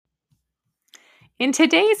In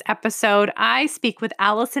today's episode, I speak with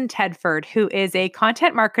Allison Tedford, who is a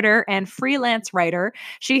content marketer and freelance writer.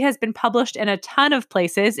 She has been published in a ton of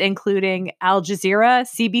places, including Al Jazeera,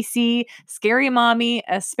 CBC, Scary Mommy,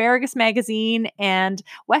 Asparagus Magazine, and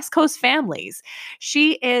West Coast Families.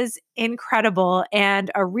 She is incredible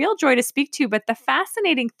and a real joy to speak to. But the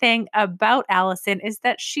fascinating thing about Allison is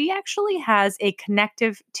that she actually has a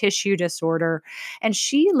connective tissue disorder and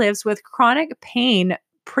she lives with chronic pain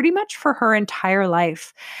pretty much for her entire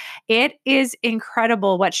life. It is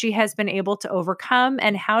incredible what she has been able to overcome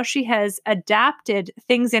and how she has adapted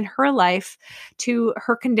things in her life to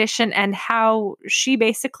her condition and how she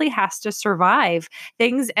basically has to survive.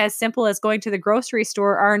 Things as simple as going to the grocery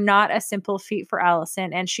store are not a simple feat for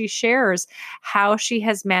Allison. And she shares how she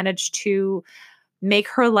has managed to make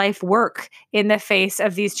her life work in the face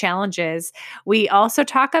of these challenges. We also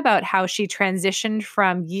talk about how she transitioned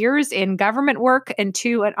from years in government work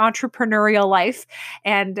into an entrepreneurial life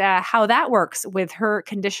and how that works with her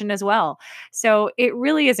condition as well. So it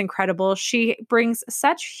really is incredible. She brings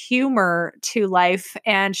such humor to life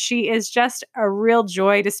and she is just a real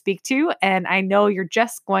joy to speak to. And I know you're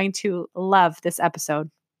just going to love this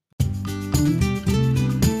episode.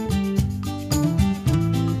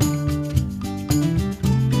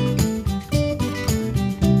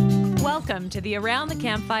 Welcome to the Around the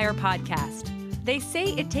Campfire podcast. They say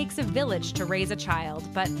it takes a village to raise a child,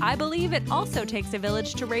 but I believe it also takes a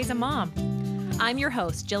village to raise a mom. I'm your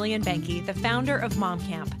host, Jillian Benke, the founder of Mom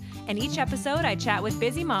Camp, and each episode I chat with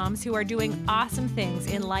busy moms who are doing awesome things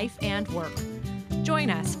in life and work. Join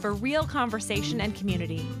us for real conversation and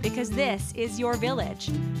community, because this is your village.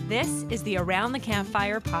 This is the Around the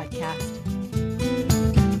Campfire podcast.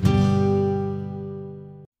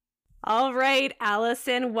 All right,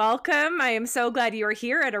 Allison, welcome. I am so glad you are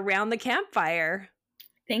here at Around the Campfire.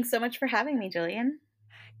 Thanks so much for having me, Jillian.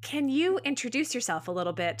 Can you introduce yourself a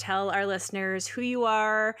little bit? Tell our listeners who you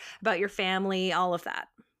are, about your family, all of that.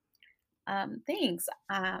 Thanks.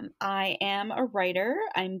 I am a writer.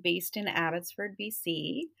 I'm based in Abbotsford,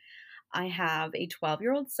 BC. I have a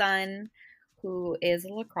 12-year-old son who is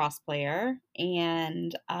a lacrosse player,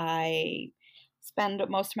 and I spend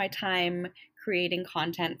most of my time creating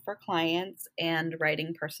content for clients and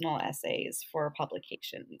writing personal essays for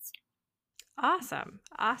publications. Awesome.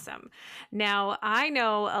 Now, I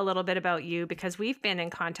know a little bit about you because we've been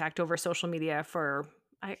in contact over social media for,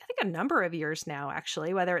 I think, a number of years now,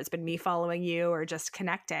 actually, whether it's been me following you or just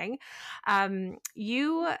connecting.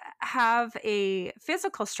 You have a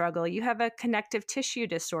physical struggle. You have a connective tissue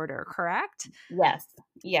disorder, correct? Yes.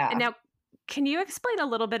 Yeah. And now, can you explain a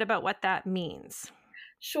little bit about what that means?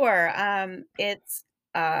 Sure. It's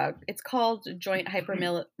called joint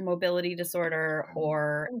hypermobility disorder,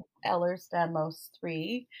 or Ehlers-Danlos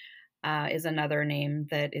 3 is another name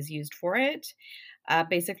that is used for it.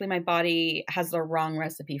 Basically, my body has the wrong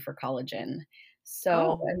recipe for collagen.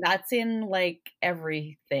 And that's in like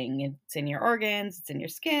everything. It's in your organs, it's in your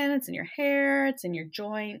skin, it's in your hair, it's in your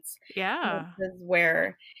joints. Yeah. This is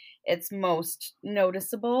where it's most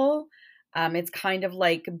noticeable. It's kind of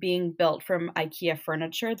like being built from IKEA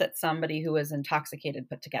furniture that somebody who is intoxicated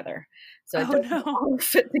put together. So it doesn't all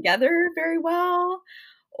fit together very well.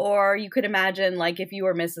 Or you could imagine, like, if you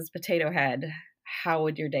were Mrs. Potato Head, how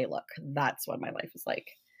would your day look? That's what my life is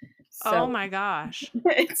like. So, oh my gosh.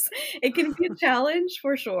 It can be a challenge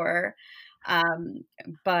for sure.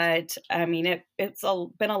 But I mean, it's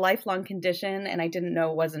been a lifelong condition, and I didn't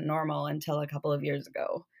know it wasn't normal until a couple of years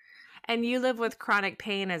ago. And you live with chronic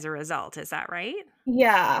pain as a result, is that right?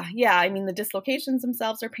 Yeah. I mean, the dislocations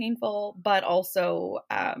themselves are painful, but also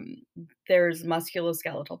there's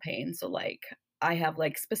musculoskeletal pain. So like I have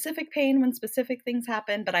like specific pain when specific things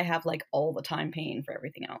happen, but I have like all the time pain for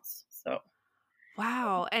everything else. So.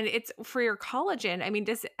 Wow. And it's for your collagen. I mean,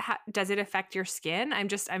 does it affect your skin?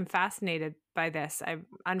 I'm fascinated by this. I'm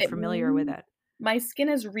unfamiliar with it. My skin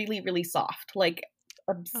is really, really soft, like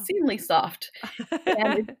obscenely soft,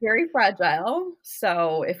 and it's very fragile.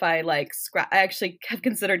 So if I like scratch, I actually have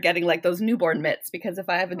considered getting like those newborn mitts, because if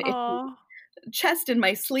I have an itchy chest in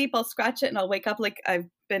my sleep, I'll scratch it and I'll wake up like I've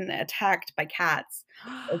been attacked by cats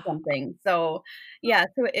or something. So yeah,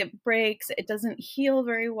 so it breaks. It doesn't heal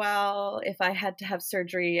very well. If I had to have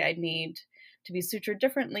surgery, I'd need to be sutured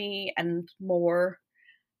differently and more.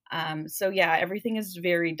 So yeah, everything is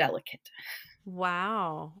very delicate.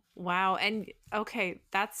 Wow. And okay,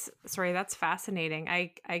 that's fascinating.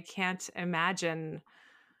 I can't imagine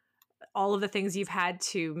all of the things you've had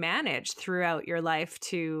to manage throughout your life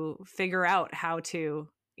to figure out how to,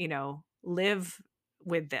 live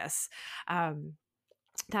with this.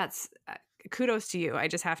 That's kudos to you. I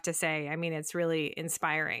just have to say, I mean, it's really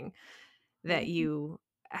inspiring. that Mhm. you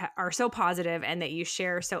are so positive and that you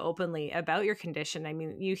share so openly about your condition. I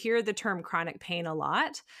mean, you hear the term chronic pain a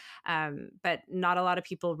lot, but not a lot of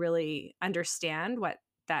people really understand what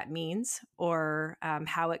that means or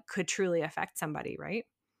how it could truly affect somebody, right?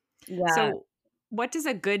 Yeah. So, what does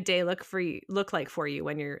a good day look like for you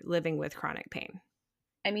when you're living with chronic pain?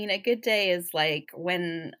 I mean, a good day is like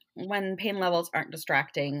when pain levels aren't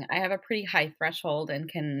distracting. I have a pretty high threshold and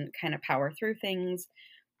can kind of power through things.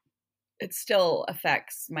 It still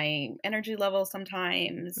affects my energy level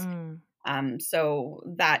sometimes. Mm, So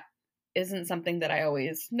that isn't something that I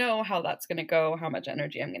always know how that's going to go, how much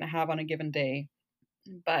energy I'm going to have on a given day.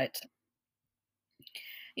 But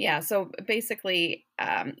yeah, so basically,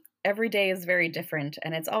 every day is very different,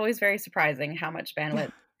 and it's always very surprising how much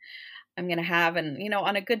bandwidth I'm going to have. And,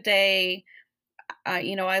 on a good day,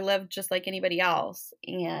 I live just like anybody else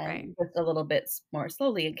right. and just a little bit more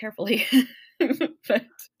slowly and carefully. But,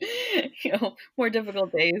 more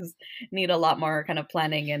difficult days need a lot more kind of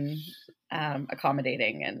planning and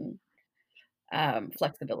accommodating and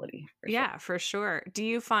flexibility for sure. Yeah, for sure. Do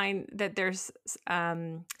you find that there's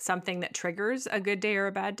something that triggers a good day or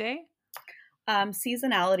a bad day?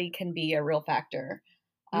 Seasonality can be a real factor.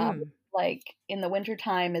 Um, Mm. like in the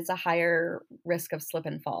wintertime is a higher risk of slip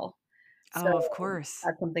and fall. So Oh, of course.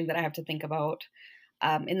 that's something that I have to think about.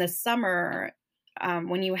 In the summer,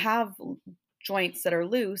 when you have joints that are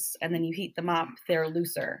loose and then you heat them up, they're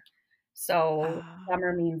looser. So Oh,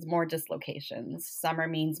 summer means more dislocations. Summer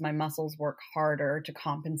means my muscles work harder to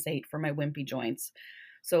compensate for my wimpy joints.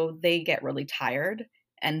 So they get really tired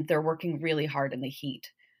and they're working really hard in the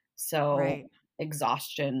heat. So right.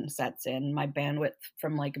 exhaustion sets in. My bandwidth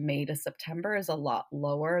from like May to September is a lot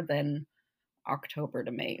lower than October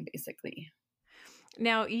to May, basically.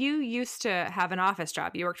 Now, you used to have an office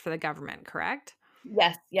job. You worked for the government, correct?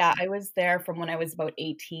 Yes, yeah, I was there from when I was about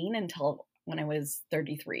 18 until when I was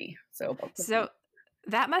 33, so about 15. So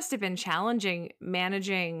that must have been challenging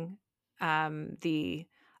managing the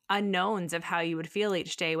unknowns of how you would feel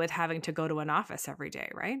each day with having to go to an office every day,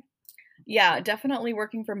 right? Yeah, definitely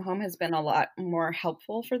working from home has been a lot more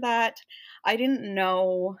helpful for that. I didn't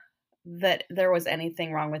know that there was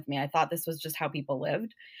anything wrong with me. I thought this was just how people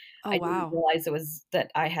lived. Oh, I didn't wow. realize it was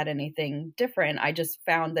that I had anything different. I just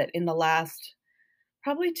found that in the last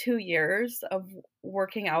probably 2 years of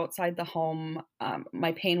working outside the home,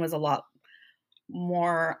 my pain was a lot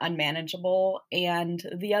more unmanageable. And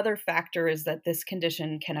the other factor is that this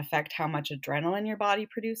condition can affect how much adrenaline your body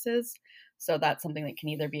produces. So that's something that can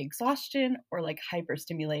either be exhaustion or like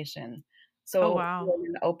hyperstimulation. Oh, So wow. in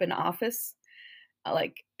an open office,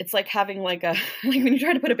 like it's like having like a like when you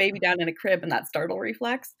try to put a baby down in a crib and that startle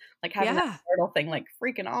reflex, like having that Yeah. startle thing like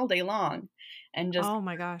freaking all day long and just Oh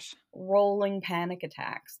my gosh. rolling panic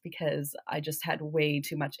attacks because I just had way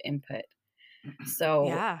too much input.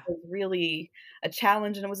 So Yeah. it was really a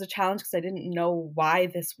challenge, and it was a challenge because I didn't know why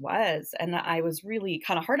this was, and I was really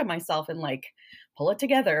kinda hard on myself and, like, pull it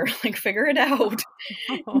together, like, figure it out,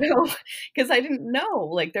 because I didn't know,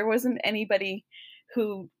 like, there wasn't anybody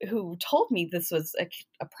who told me this was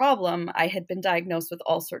a problem. I had been diagnosed with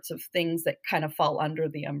all sorts of things that kind of fall under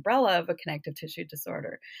the umbrella of a connective tissue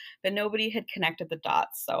disorder, but nobody had connected the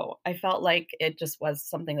dots, so I felt like it just was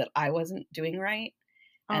something that I wasn't doing right,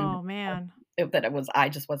 and Oh, man. that it was I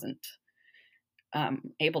just wasn't,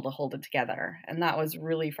 able to hold it together, and that was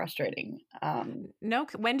really frustrating. No,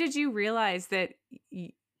 when did you realize that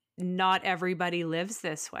not everybody lives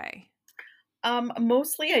this way?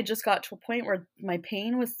 Mostly I just got to a point where my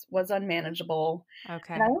pain was unmanageable,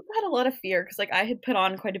 and I Okay. also had a lot of fear because, like, I had put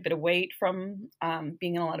on quite a bit of weight from,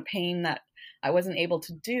 being in a lot of pain that I wasn't able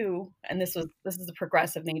to do, and this is the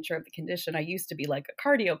progressive nature of the condition. I used to be like a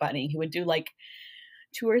cardio bunny who would do, like,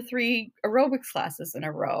 2 or 3 aerobics classes in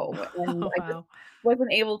a row, and Oh, I just wow.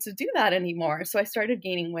 wasn't able to do that anymore, so I started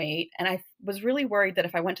gaining weight, and I was really worried that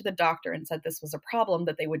if I went to the doctor and said this was a problem,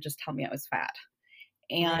 that they would just tell me I was fat,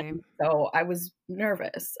 and Right. so I was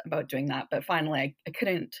nervous about doing that, but finally I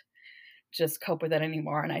couldn't just cope with it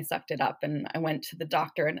anymore, and I sucked it up, and I went to the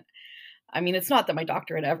doctor, and I mean, it's not that my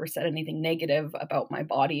doctor had ever said anything negative about my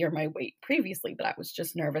body or my weight previously, but I was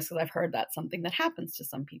just nervous because 'cause I've heard that's something that happens to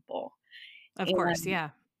some people, Of course. and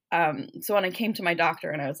Yeah. so when I came to my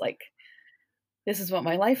doctor and I was like, "This is what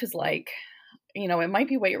my life is like," it might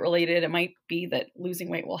be weight related, it might be that losing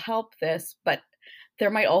weight will help this, but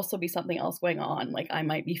there might also be something else going on, like I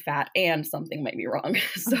might be fat and something might be wrong.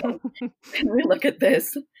 So, can we look at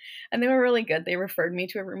this? And they were really good. They referred me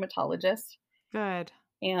to a rheumatologist, Good.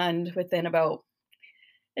 and within about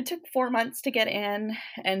it took 4 months to get in,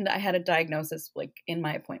 and I had a diagnosis, like, in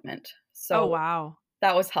my appointment. Oh, So wow.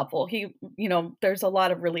 that was helpful. He, there's a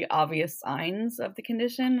lot of really obvious signs of the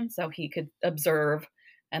condition, so he could observe,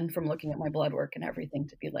 and from looking at my blood work and everything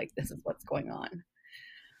to be like, this is what's going on.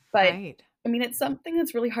 But Right. I mean, it's something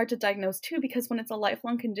that's really hard to diagnose too, because when it's a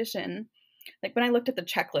lifelong condition, like when I looked at the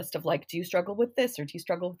checklist of like, do you struggle with this or do you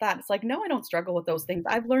struggle with that? It's like, no, I don't struggle with those things.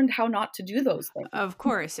 I've learned how not to do those things. Of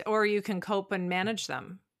course. Or you can cope and manage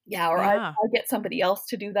them. Yeah, or Yeah. I get somebody else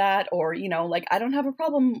to do that, or like I don't have a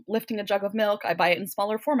problem lifting a jug of milk. I buy it in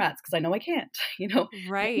smaller formats because I know I can't. I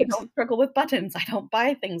Right. don't struggle with buttons. I don't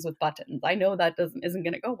buy things with buttons. I know that isn't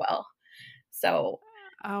going to go well. So,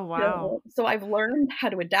 Oh, wow. so I've learned how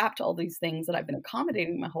to adapt to all these things that I've been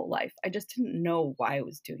accommodating my whole life. I just didn't know why I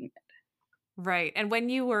was doing it. Right. And when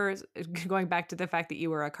you were going back to the fact that you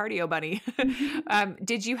were a cardio bunny,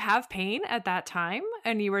 did you have pain at that time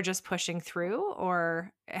and you were just pushing through,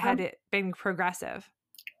 or had Um, it been progressive?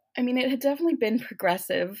 I mean, it had definitely been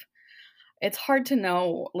progressive. It's hard to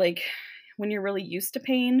know, like, when you're really used to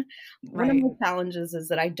pain. One of Right. my challenges is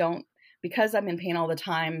that because I'm in pain all the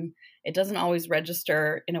time, it doesn't always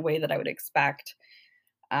register in a way that I would expect.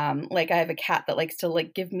 Like I have a cat that likes to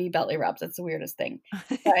like give me belly rubs. It's the weirdest thing.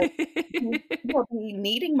 But he'll be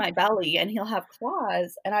kneading my belly and he'll have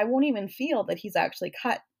claws and I won't even feel that he's actually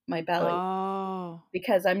cut my belly Oh,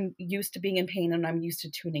 because I'm used to being in pain and I'm used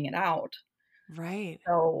to tuning it out. right.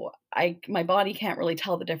 So my body can't really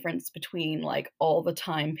tell the difference between like all the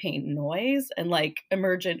time pain noise and like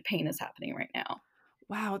emergent pain is happening right now.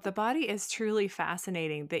 Wow, the body is truly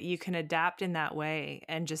fascinating that you can adapt in that way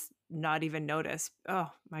and just not even notice.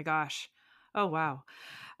 Oh my gosh. Oh, wow.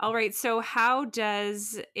 All right. So, how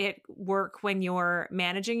does it work when you're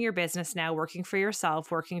managing your business now, working for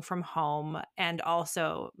yourself, working from home, and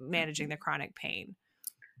also managing the chronic pain?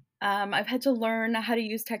 I've had to learn how to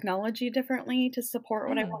use technology differently to support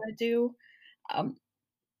what I Mm, want to do. Um,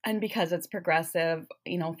 and because it's progressive,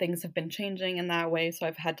 things have been changing in that way. So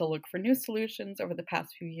I've had to look for new solutions over the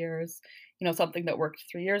past few years. Something that worked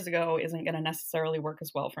 3 years ago isn't going to necessarily work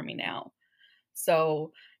as well for me now.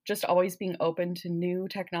 So just always being open to new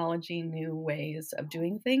technology, new ways of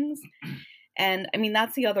doing things. And I mean,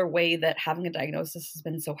 that's the other way that having a diagnosis has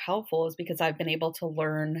been so helpful is because I've been able to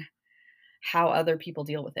learn how other people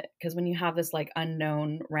deal with it. Because when you have this like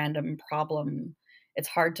unknown random problem, it's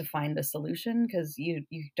hard to find a solution because you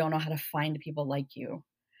don't know how to find people like you.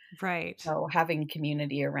 right. So having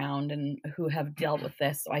community around and who have dealt with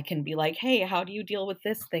this, so I can be like, hey, how do you deal with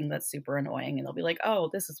this thing that's super annoying? And they'll be like, oh,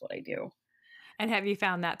 this is what I do. And have you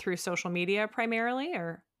found that through social media primarily,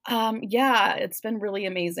 or? Yeah, it's been really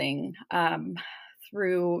amazing.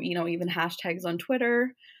 Through, even hashtags on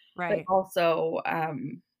Twitter, but Right. also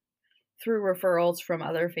through referrals from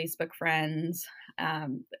other Facebook friends,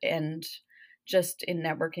 and just in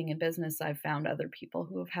networking and business, I've found other people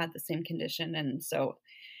who have had the same condition. And so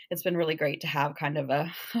it's been really great to have kind of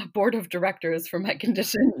a board of directors for my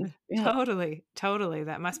condition. Yeah. Totally, totally.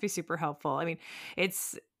 That must be super helpful. I mean,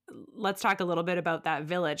 it's let's talk a little bit about that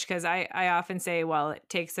village, because I often say, well, it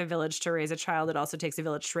takes a village to raise a child. It also takes a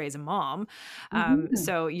village to raise a mom. Mhm.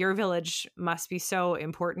 So your village must be so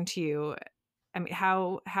important to you. I mean,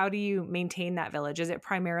 how do you maintain that village? Is it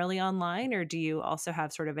primarily online, or do you also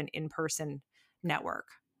have sort of an in-person network?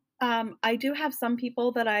 I do have some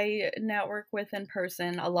people that I network with in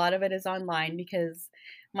person. A lot of it is online because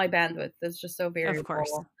my bandwidth is just so Of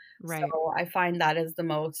course. variable. Right. So I find that is the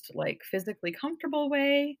most like physically comfortable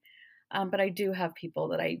way. But I do have people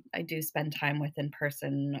that I do spend time with in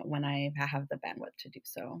person when I have the bandwidth to do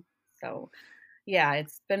so. So yeah,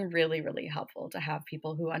 it's been really, really helpful to have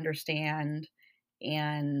people who understand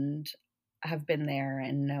and have been there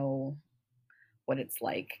and know what it's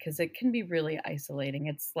like because it can be really isolating.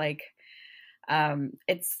 It's like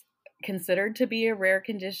it's considered to be a rare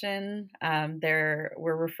condition. We're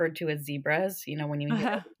referred to as zebras. When you hear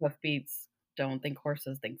hoofbeats, don't think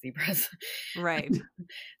horses, think zebras. Right.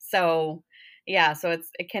 So, yeah, so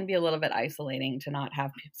it can be a little bit isolating to not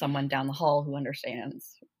have someone down the hall who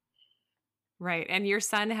understands. Right. And your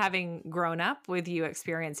son, having grown up with you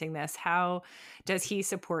experiencing this, how does he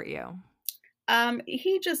support you?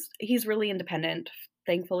 He's really independent.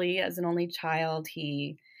 Thankfully, as an only child,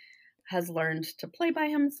 he has learned to play by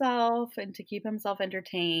himself and to keep himself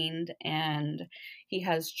entertained. And he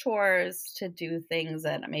has chores to do things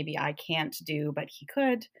that maybe I can't do, but he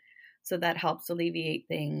could. So that helps alleviate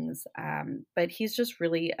things. But he's just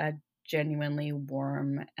really a genuinely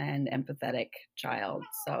warm and empathetic child.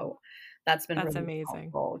 So that's been That's really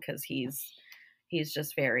amazing. helpful because he's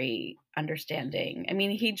just very understanding. I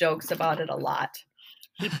mean, he jokes about it a lot.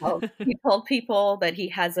 He told people that he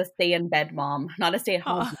has a stay in bed mom, not a stay at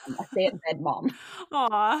home Aw. mom, a stay in bed mom.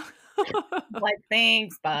 Aw. Like,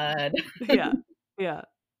 thanks, bud. Yeah. Yeah.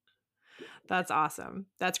 That's awesome.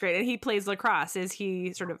 That's great. And he plays lacrosse. Is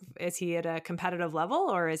he at a competitive level,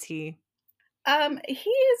 or is he?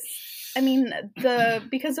 He's, I mean,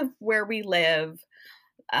 because of where we live,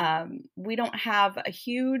 we don't have a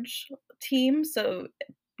huge team. So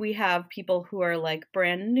we have people who are like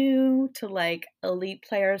brand new to like elite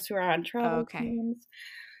players who are on travel Okay. teams.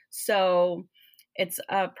 So it's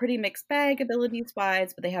a pretty mixed bag abilities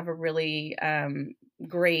wise, but they have a really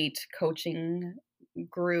great coaching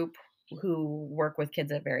group who work with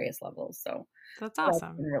kids at various levels. So That's that's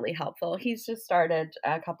awesome. been really helpful. He's just started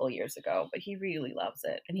a couple of years ago, but he really loves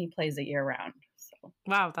it and he plays it year round. So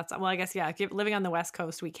Wow. Well, I guess, yeah, living on the West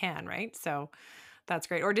Coast, we can, right? So that's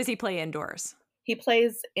great. Or does he play indoors? he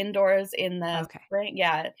plays indoors in the Okay. spring.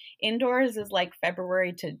 Yeah, indoors is like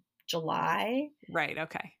February to July, Right.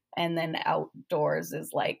 Okay. and then outdoors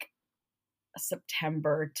is like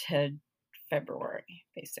September to February,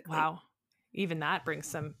 basically. Wow. Even that brings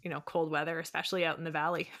some, cold weather, especially out in the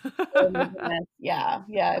valley. Oh my goodness. Yeah,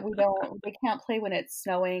 yeah. They can't play when it's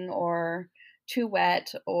snowing or too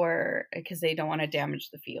wet or because they don't want to damage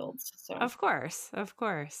the fields. So Of course. Of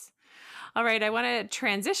course. All right. I want to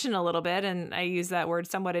transition a little bit, and I use that word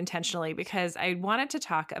somewhat intentionally because I wanted to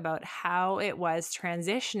talk about how it was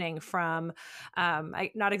transitioning from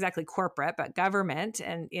not exactly corporate, but government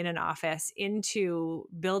and in an office into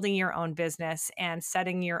building your own business and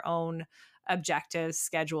setting your own objectives,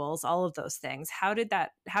 schedules, all of those things. How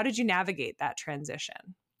did you navigate that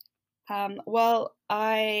transition? well,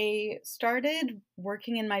 I started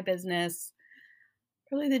working in my business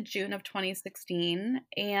probably the June of 2016,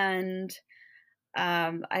 and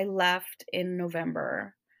I left in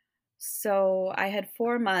November. So I had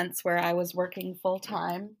 4 months where I was working full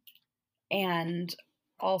time and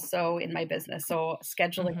also in my business. So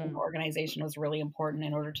scheduling and Hmm. organization was really important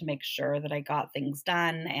in order to make sure that I got things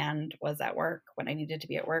done and was at work when I needed to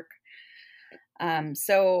be at work.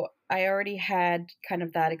 So I already had kind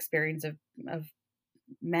of that experience of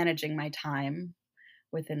managing my time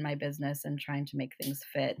within my business and trying to make things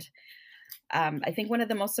fit. I think one of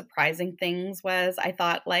the most surprising things was I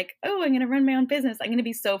thought like, oh, I'm going to run my own business. I'm going to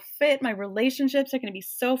be so fit. My relationships are going to be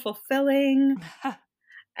so fulfilling.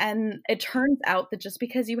 And it turns out that just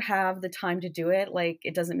because you have the time to do it, like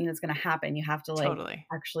it doesn't mean it's going to happen. You have to like Totally.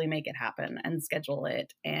 actually make it happen and schedule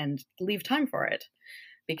it and leave time for it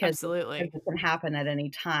because Absolutely. it can happen at any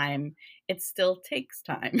time. It still takes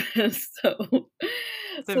time.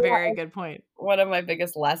 It's a So that very was good point. one of my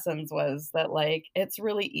biggest lessons was that like it's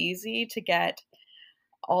really easy to get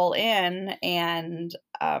all in and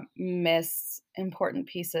miss important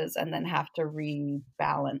pieces and then have to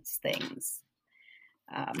rebalance things.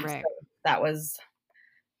 Right. So that was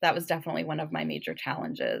definitely one of my major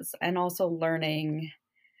challenges, and also learning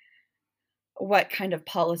what kind of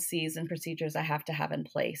policies and procedures I have to have in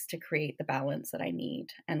place to create the balance that I need,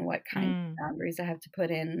 and what kinds of Mm. boundaries I have to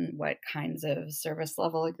put in, what kinds of service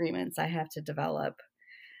level agreements I have to develop.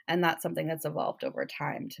 And that's something that's evolved over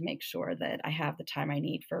time to make sure that I have the time I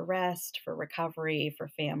need for rest, for recovery, for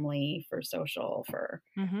family, for social, for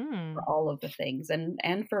Hmm. all of the things,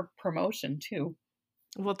 and for promotion too.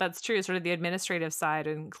 Well, that's true. Sort of the administrative side,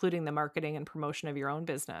 including the marketing and promotion of your own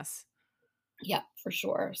business. Yeah, for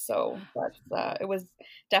sure. So it was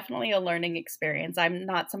definitely a learning experience. I'm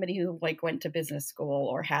not somebody who like went to business school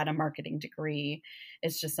or had a marketing degree.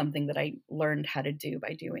 It's just something that I learned how to do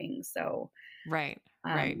by doing. So Right.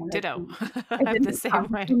 Right. and Ditto. I I'm the didn't same come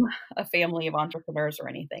way. from a family of entrepreneurs or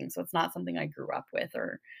anything. So it's not something I grew up with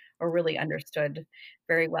or really understood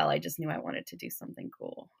very well. I just knew I wanted to do something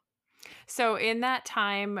cool. So, in that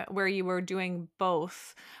time where you were doing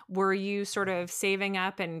both, were you sort of saving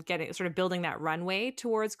up and getting sort of building that runway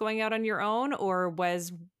towards going out on your own? Or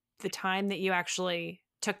was the time that you actually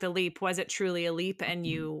took the leap, was it truly a leap and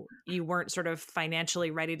you weren't sort of financially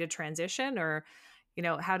ready to transition? Or,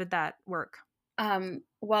 how did that work?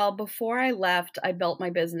 Well, before I left, I built my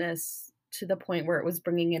business to the point where it was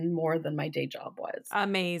bringing in more than my day job was.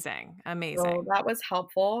 Amazing. So Amazing. that was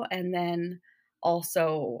helpful. And then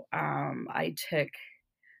also, I took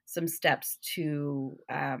some steps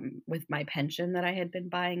with my pension that I had been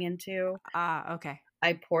buying into. Ah, okay.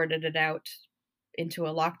 I ported it out into a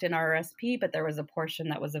locked in RSP, but there was a portion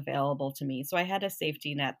that was available to me. So I had a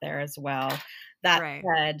safety net there as well. That Right.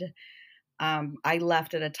 said, I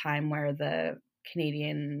left at a time where the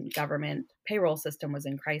Canadian government payroll system was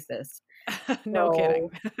in crisis. No kidding.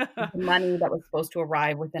 So the money that was supposed to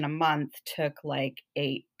arrive within a month took like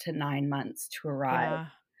 8 to 9 months to arrive. Yeah.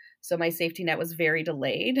 So my safety net was very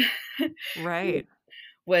delayed. It Right.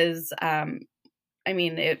 was, I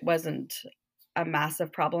mean, it wasn't. a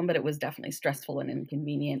massive problem, but it was definitely stressful and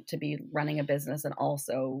inconvenient to be running a business and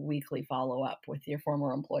also weekly follow up with your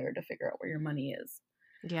former employer to figure out where your money is.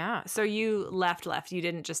 Yeah. So you left. You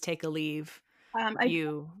didn't just take a leave. Um, I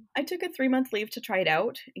You I took a 3-month leave to try it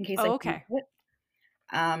out in case I Oh, hated okay. it.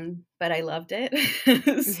 But I loved it.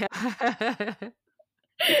 Yeah.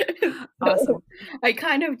 So Awesome. I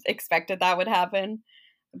kind of expected that would happen.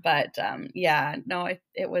 But yeah, no,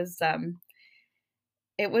 it was a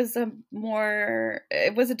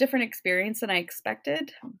different experience than I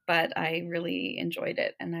expected, but I really enjoyed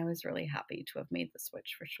it and I was really happy to have made the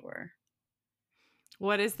switch for sure.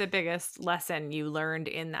 What is the biggest lesson you learned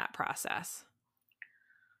in that process?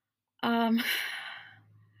 Um,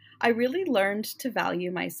 I really learned to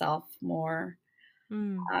value myself more.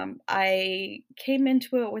 Mm. I came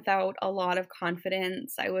into it without a lot of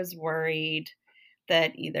confidence. I was worried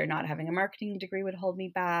that either not having a marketing degree would hold me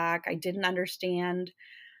back. I didn't understand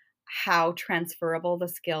how transferable the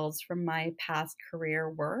skills from my past career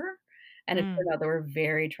were. And it Mm. turned out they were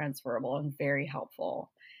very transferable and very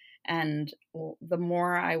helpful. And the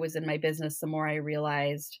more I was in my business, the more I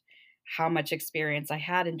realized how much experience I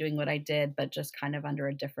had in doing what I did, but just kind of under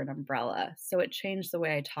a different umbrella. So it changed the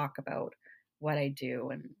way I talk about what I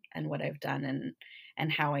do and what I've done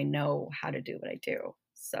and how I know how to do what I do.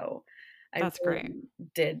 So I That's great. really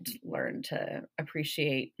did learn to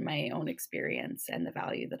appreciate my own experience and the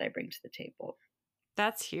value that I bring to the table.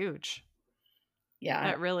 That's huge. Yeah.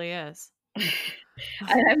 That really is.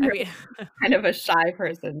 I'm I mean, really kind of a shy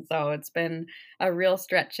person, so it's been a real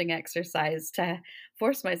stretching exercise to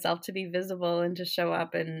force myself to be visible and to show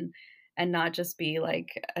up and not just be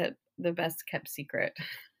like the best kept secret.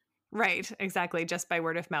 right, exactly. Just by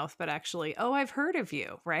word of mouth, but actually, oh, I've heard of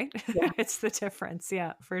you, right? Yeah, It's the difference.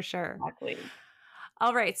 Yeah, for sure. exactly.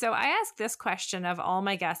 All right. So I ask this question of all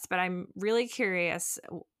my guests, but I'm really curious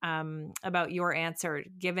about your answer,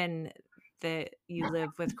 given that you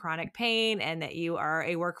live with chronic pain and that you are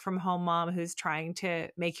a work from home mom who's trying to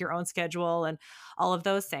make your own schedule and all of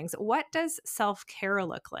those things. What does self care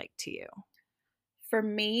look like to you? For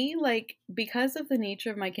me, like because of the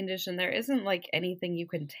nature of my condition, there isn't like anything you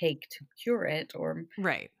can take to cure it or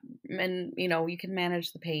Right. and you can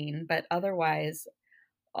manage the pain, but otherwise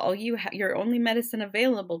your only medicine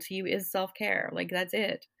available to you is self-care. Like that's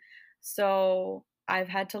it. So I've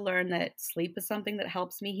had to learn that sleep is something that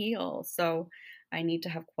helps me heal. So I need to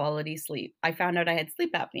have quality sleep. I found out I had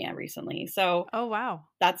sleep apnea recently. So Oh, wow.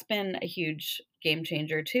 that's been a huge game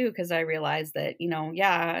changer too, because I realized that,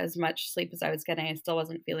 yeah, as much sleep as I was getting, I still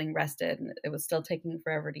wasn't feeling rested and it was still taking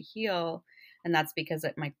forever to heal. And that's because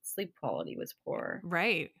my sleep quality was poor.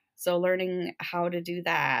 Right. So learning how to do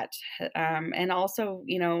that. And also,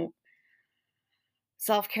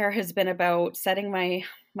 self-care has been about setting my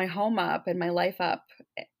home up and my life up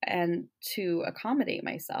and to accommodate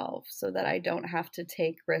myself so that I don't have to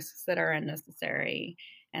take risks that are unnecessary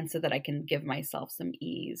and so that I can give myself some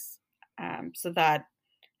ease. So that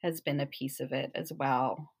has been a piece of it as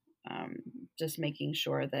well. Um, just making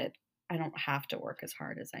sure that I don't have to work as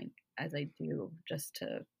hard as I do just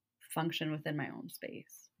to function within my own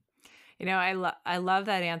space. I love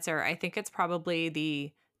that answer. I think it's probably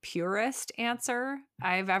the purest answer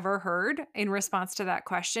I've ever heard in response to that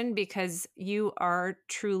question because you are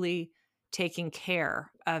truly taking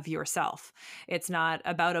care of yourself. It's not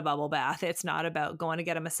about a bubble bath. It's not about going to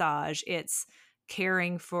get a massage. It's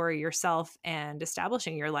caring for yourself and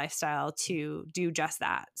establishing your lifestyle to do just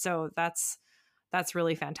that. So that's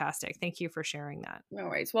really fantastic. Thank you for sharing that. No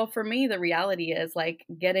worries. Well, for me, the reality is like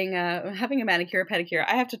having a manicure, pedicure.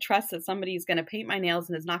 I have to trust that somebody's going to paint my nails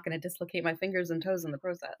and is not going to dislocate my fingers and toes in the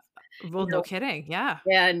process. Well, You no know, kidding. Yeah.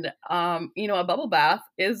 and a bubble bath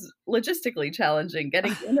is logistically challenging.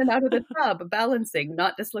 Getting in and out of the tub, balancing,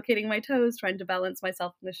 not dislocating my toes, trying to balance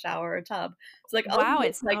myself in the shower or tub. It's like all Wow, these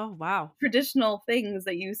it's like oh wow. traditional things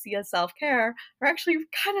that you see as self care are actually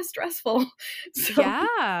kind of stressful. So,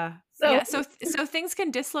 Yeah. so Yeah, so things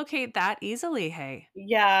can dislocate that easily, hey.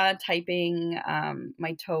 yeah, typing,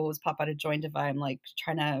 my toes pop out of joint if I'm, like,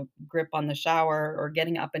 trying to grip on the shower or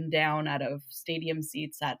getting up and down out of stadium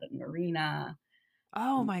seats at an arena,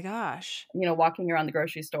 Oh my gosh. walking around the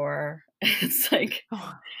grocery store. It's like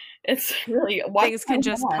Oh, it's really washing things my can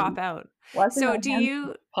just pop hands out. washing So my do hands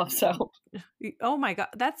you pops out. oh my god,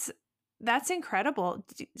 that's incredible.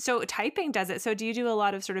 So typing does it. So do you do a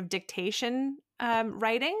lot of sort of dictation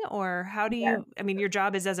writing or how do Yes, you I mean your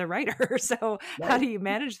job is as a writer, so how right. do you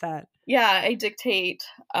manage that? Yeah, I dictate,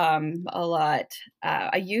 a lot.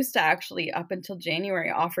 I used to actually, up until January,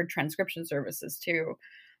 offered transcription services too,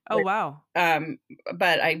 Oh where wow. Um,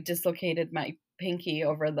 but I dislocated my pinky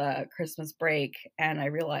over the Christmas break, and I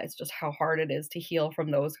realized just how hard it is to heal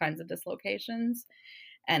from those kinds of dislocations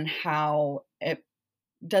and how it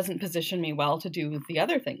doesn't position me well to do the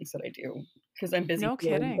other things that I do because I'm busy No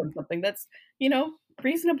healing kidding. from something that's,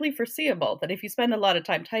 reasonably foreseeable that if you spend a lot of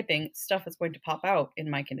time typing, stuff is going to pop out in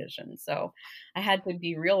my condition. So I had to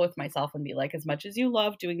be real with myself and be like, as much as you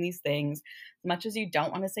love doing these things, as much as you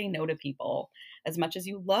don't want to say no to people, as much as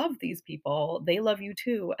you love these people, they love you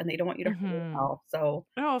too, and they don't want you to hurt Mhm. yourself. So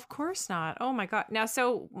Oh, of course not. Oh my god. Now,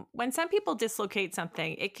 so when some people dislocate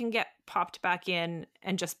something, it can get popped back in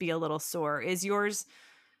and just be a little sore. Is yours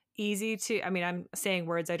easy to, I mean, I'm saying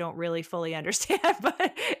words I don't really fully understand,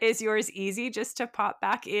 but is yours easy just to pop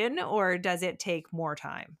back in, or does it take more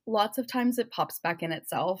time? lots of times it pops back in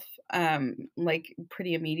itself, like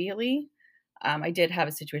pretty immediately. I did have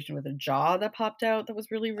a situation with a jaw that popped out that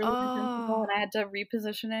was really, really uncomfortable, and Oh, I had to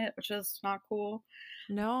reposition it, which is not cool.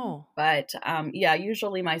 no. But yeah,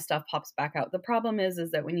 usually my stuff pops back out. The problem is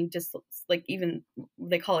that when you just like even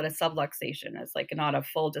they call it a subluxation. It's like not a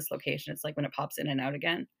full dislocation. It's like when it pops in and out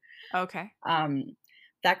again. Okay. um,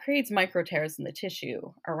 that creates micro tears in the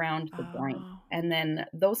tissue around the joint. Oh. And then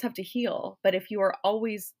those have to heal. But if you are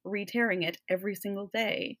always re-tearing it every single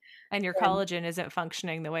day, And your then collagen isn't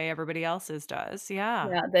functioning the way everybody else's does.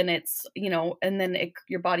 Yeah. yeah, then it's, and then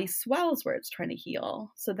your body swells where it's trying to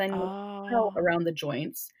heal. So then you swell Oh. around the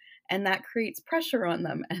joints and that creates pressure on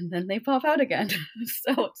them and then they pop out again.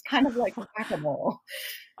 So it's kind of like whack-a-mole.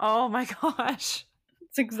 Oh my gosh.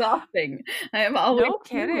 It's exhausting. I am always No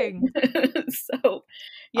healing. kidding. So,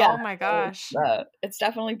 yeah, Oh my so gosh. it's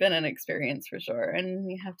definitely been an experience for sure,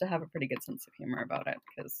 and you have to have a pretty good sense of humor about it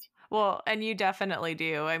because Well, and you definitely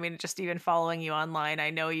do. I mean, just even following you online, I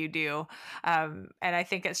know you do. And I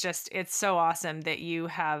think it's so awesome that you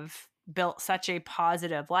have built such a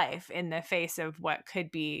positive life in the face of what could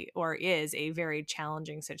be or is a very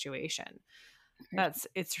challenging situation.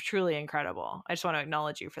 It's truly incredible. I just want to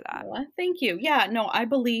acknowledge you for that. well, thank you. Yeah, no, I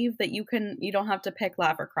believe that you don't have to pick,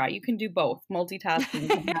 laugh, or cry. You can do both. Multitasking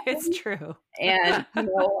can It's happen. true. And,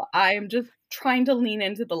 I'm just trying to lean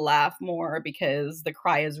into the laugh more because the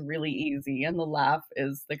cry is really easy and the laugh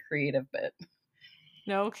is the creative bit.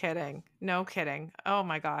 No kidding. No kidding. Oh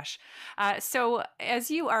my gosh. So, as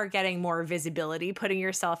you are getting more visibility, putting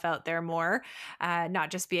yourself out there more, not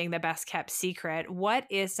just being the best kept secret, what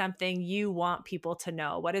is something you want people to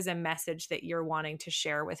know? What is a message that you're wanting to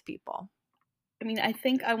share with people? I mean, I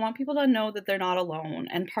think I want people to know that they're not alone.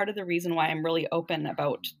 And part of the reason why I'm really open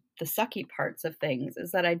about the sucky parts of things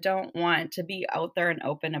is that I don't want to be out there and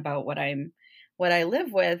open about what I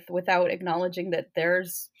live with without acknowledging that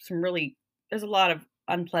there's a lot of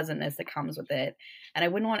unpleasantness that comes with it. And I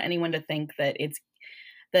wouldn't want anyone to think that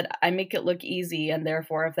I make it look easy and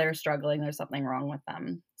therefore if they're struggling, there's something wrong with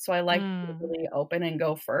them. So I like to be Mm. really open and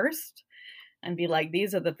go first and be like,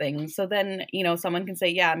 these are the things. So then, someone can say,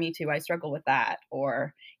 yeah, me too. I struggle with that.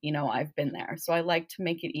 Or, I've been there. So I like to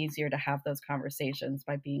make it easier to have those conversations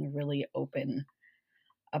by being really open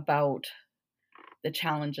about the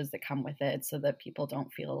challenges that come with it so that people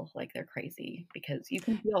don't feel like they're crazy because you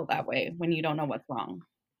can feel that way when you don't know what's wrong.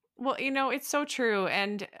 Well, it's so true.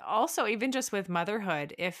 And also, even just with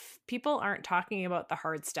motherhood, if people aren't talking about the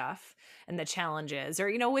hard stuff and the challenges,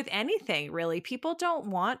 or, with anything really, people don't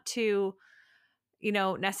want to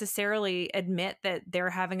necessarily admit that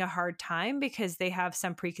they're having a hard time because they have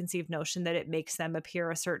some preconceived notion that it makes them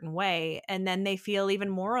appear a certain way. And then they feel even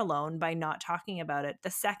more alone by not talking about it.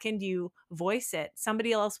 The second you voice it,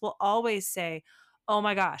 somebody else will always say, oh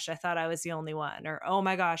my gosh, I thought I was the only one, or oh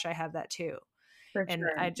my gosh, I have that too. For And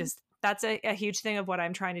sure. that's a huge thing of what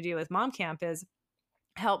I'm trying to do with Mom Camp is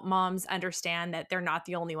help moms understand that they're not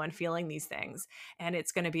the only one feeling these things and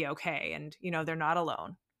it's going to be okay. And, they're not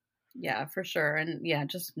alone. Yeah, for sure. And yeah,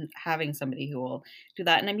 just having somebody who will do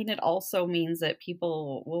that. And I mean, it also means that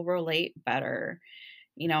people will relate better.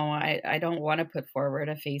 I don't want to put forward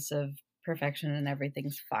a face of perfection and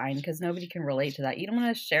everything's fine because nobody can relate to that. You don't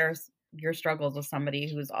want to share your struggles with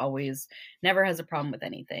somebody who's always never has a problem with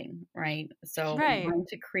anything, right? So I'm Right. trying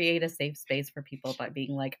to create a safe space for people by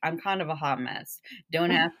being like, I'm kind of a hot mess.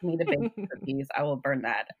 Don't ask me to bake cookies. I will burn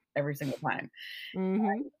that every single time.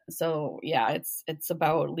 Hmm. So yeah, it's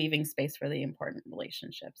about leaving space for the important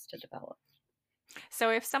relationships to develop. So,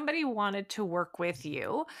 if somebody wanted to work with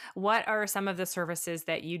you, what are some of the services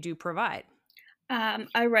that you do provide?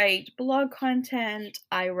 I write blog content,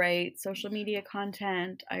 I write social media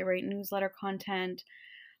content, I write newsletter content.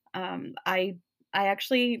 I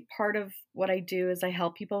actually part of what I do is I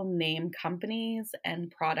help people name companies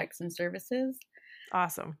and products and services,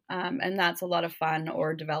 Awesome. and that's a lot of fun.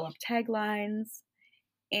 Or develop taglines.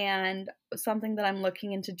 And something that I'm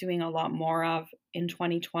looking into doing a lot more of in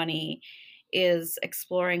 2020 is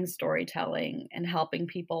exploring storytelling and helping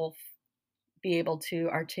people be able to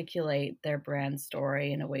articulate their brand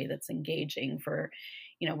story in a way that's engaging for,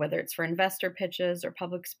 whether it's for investor pitches or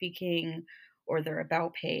public speaking or their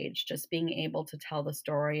about page, just being able to tell the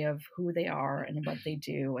story of who they are and what they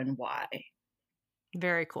do and why.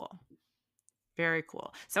 Very cool. Very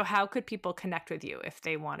cool. So how could people connect with you if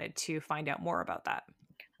they wanted to find out more about that?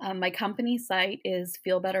 My company site is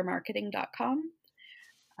feelbettermarketing.com.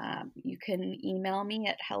 You can email me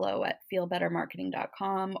at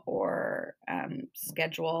hello@feelbettermarketing.com or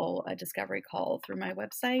schedule a discovery call through my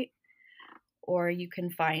website. Or you can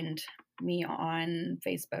find me on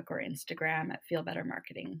Facebook or Instagram at Feel Better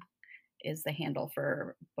Marketing is the handle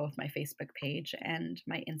for both my Facebook page and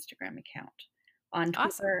my Instagram account. On Twitter,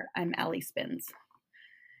 awesome. I'm Allie Spins.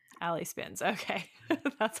 Allie Spins. Okay.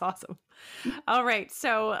 That's awesome. All right.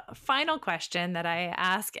 So final question that I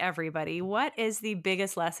ask everybody. What is the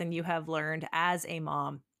biggest lesson you have learned as a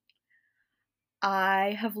mom?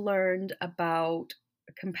 I have learned about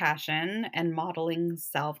compassion and modeling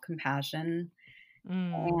self-compassion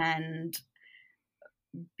and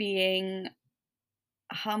being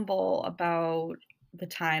humble about the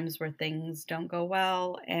times where things don't go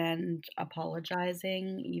well and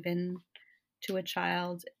apologizing even to a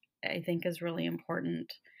child, I think is really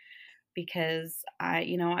important because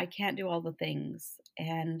I can't do all the things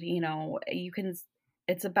and,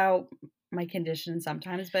 it's about my condition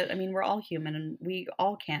sometimes, but I mean, we're all human and we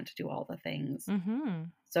all can't do all the things. Mm-hmm.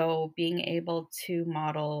 So being able to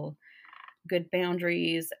model good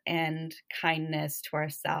boundaries and kindness to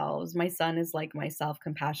ourselves. My son is like my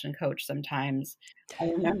self-compassion coach sometimes. I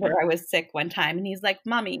remember I was sick one time and he's like,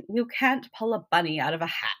 "Mommy, you can't pull a bunny out of a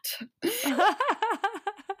hat."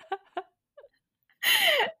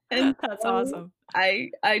 And that's awesome. I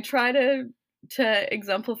try to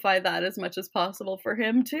exemplify that as much as possible for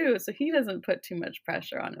him too, so he doesn't put too much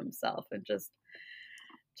pressure on himself and just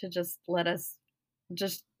let us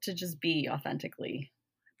just be authentically.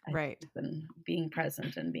 Right. And being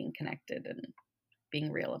present and being connected and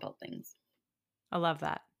being real about things. I love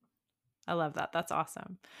that. That's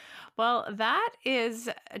awesome. Well, that is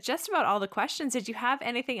just about all the questions. Did you have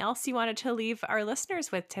anything else you wanted to leave our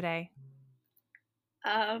listeners with today?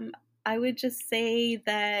 I would just say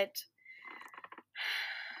that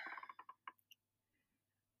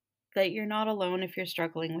you're not alone if you're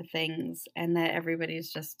struggling with things and that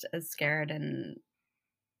everybody's just as scared and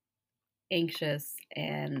anxious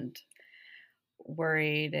and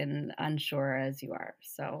worried and unsure as you are.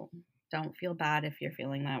 So don't feel bad if you're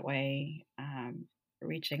feeling that way.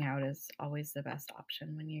 Reaching out is always the best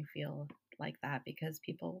option when you feel like that because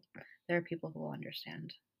there are people who will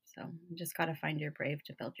understand. So you just got to find your brave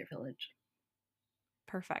to build your village.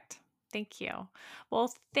 Perfect. Thank you.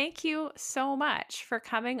 Well, thank you so much for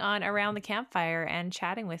coming on Around the Campfire and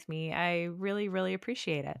chatting with me. I really, really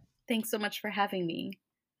appreciate it. Thanks so much for having me.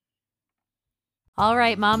 All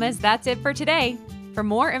right, mamas, that's it for today. For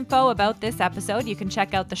more info about this episode, you can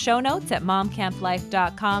check out the show notes at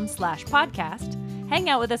momcamplife.com/podcast. Hang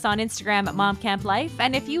out with us on Instagram at momcamplife.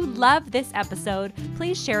 And if you love this episode,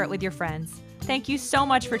 please share it with your friends. Thank you so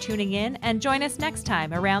much for tuning in and join us next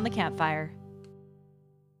time around the campfire.